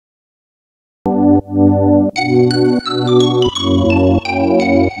Welcome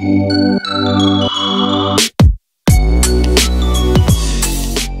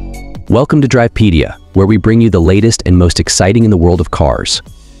to Drivepedia, where we bring you the latest and most exciting in the world of cars.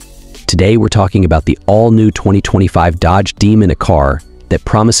 Today we're talking about the all-new 2025 Dodge Demon, a car that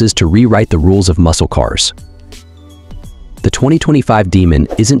promises to rewrite the rules of muscle cars. The 2025 Demon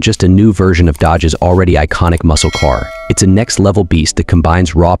isn't just a new version of Dodge's already iconic muscle car. It's a next-level beast that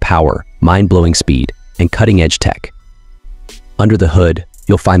combines raw power, mind-blowing speed, and cutting-edge tech. Under the hood,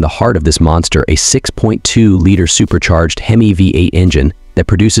 you'll find the heart of this monster, a 6.2-liter supercharged Hemi V8 engine that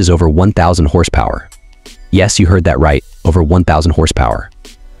produces over 1,000 horsepower. Yes, you heard that right, over 1,000 horsepower.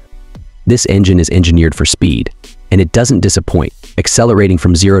 This engine is engineered for speed, and it doesn't disappoint, accelerating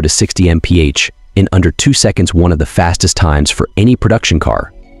from 0 to 60 mph in under 2 seconds, one of the fastest times for any production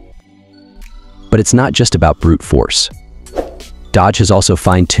car. But it's not just about brute force. Dodge has also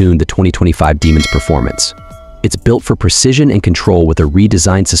fine-tuned the 2025 Demon's performance. It's built for precision and control with a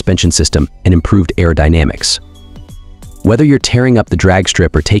redesigned suspension system and improved aerodynamics. Whether you're tearing up the drag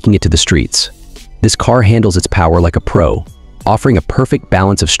strip or taking it to the streets, this car handles its power like a pro, offering a perfect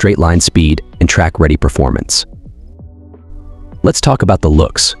balance of straight-line speed and track-ready performance. Let's talk about the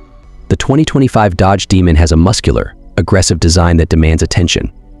looks. The 2025 Dodge Demon has a muscular, aggressive design that demands attention.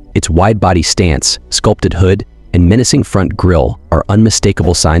 Its wide-body stance, sculpted hood, and menacing front grille are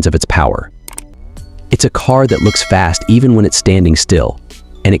unmistakable signs of its power. It's a car that looks fast even when it's standing still,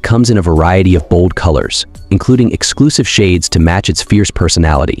 and it comes in a variety of bold colors, including exclusive shades to match its fierce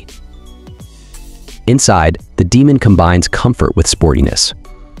personality. Inside, the Demon combines comfort with sportiness.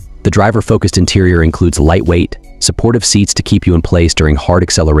 The driver-focused interior includes lightweight, supportive seats to keep you in place during hard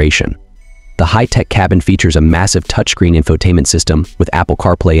acceleration. The high-tech cabin features a massive touchscreen infotainment system with Apple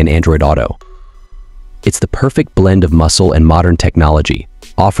CarPlay and Android Auto. It's the perfect blend of muscle and modern technology,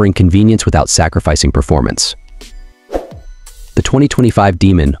 offering convenience without sacrificing performance. The 2025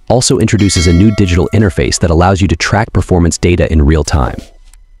 Demon also introduces a new digital interface that allows you to track performance data in real time.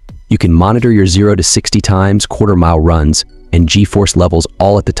 You can monitor your 0 to 60 times, quarter-mile runs, and G-force levels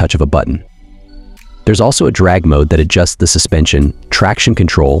all at the touch of a button. There's also a drag mode that adjusts the suspension, traction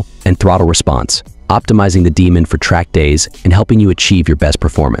control, and throttle response, optimizing the Demon for track days and helping you achieve your best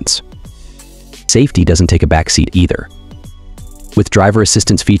performance. Safety doesn't take a backseat either. With driver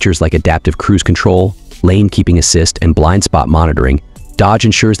assistance features like adaptive cruise control, lane keeping assist, and blind spot monitoring, Dodge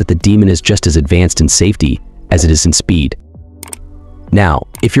ensures that the Demon is just as advanced in safety as it is in speed. Now,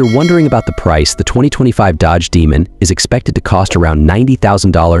 if you're wondering about the price, the 2025 Dodge Demon is expected to cost around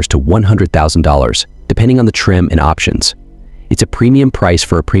 $90,000 to $100,000, depending on the trim and options. It's a premium price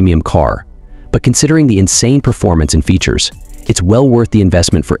for a premium car, but considering the insane performance and features, it's well worth the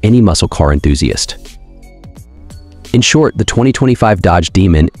investment for any muscle car enthusiast. In short, the 2025 Dodge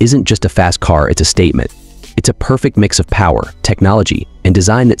Demon isn't just a fast car, it's a statement. It's a perfect mix of power, technology, and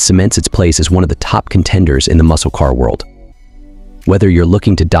design that cements its place as one of the top contenders in the muscle car world. Whether you're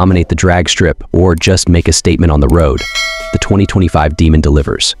looking to dominate the drag strip or just make a statement on the road, the 2025 Demon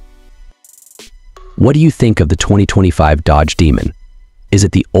delivers. What do you think of the 2025 Dodge Demon? Is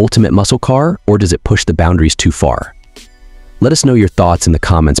it the ultimate muscle car, or does it push the boundaries too far? Let us know your thoughts in the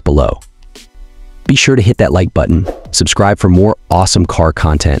comments below. Be sure to hit that like button, subscribe for more awesome car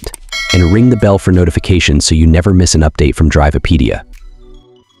content, and ring the bell for notifications so you never miss an update from Drivepedia.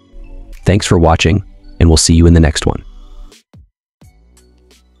 Thanks for watching, and we'll see you in the next one.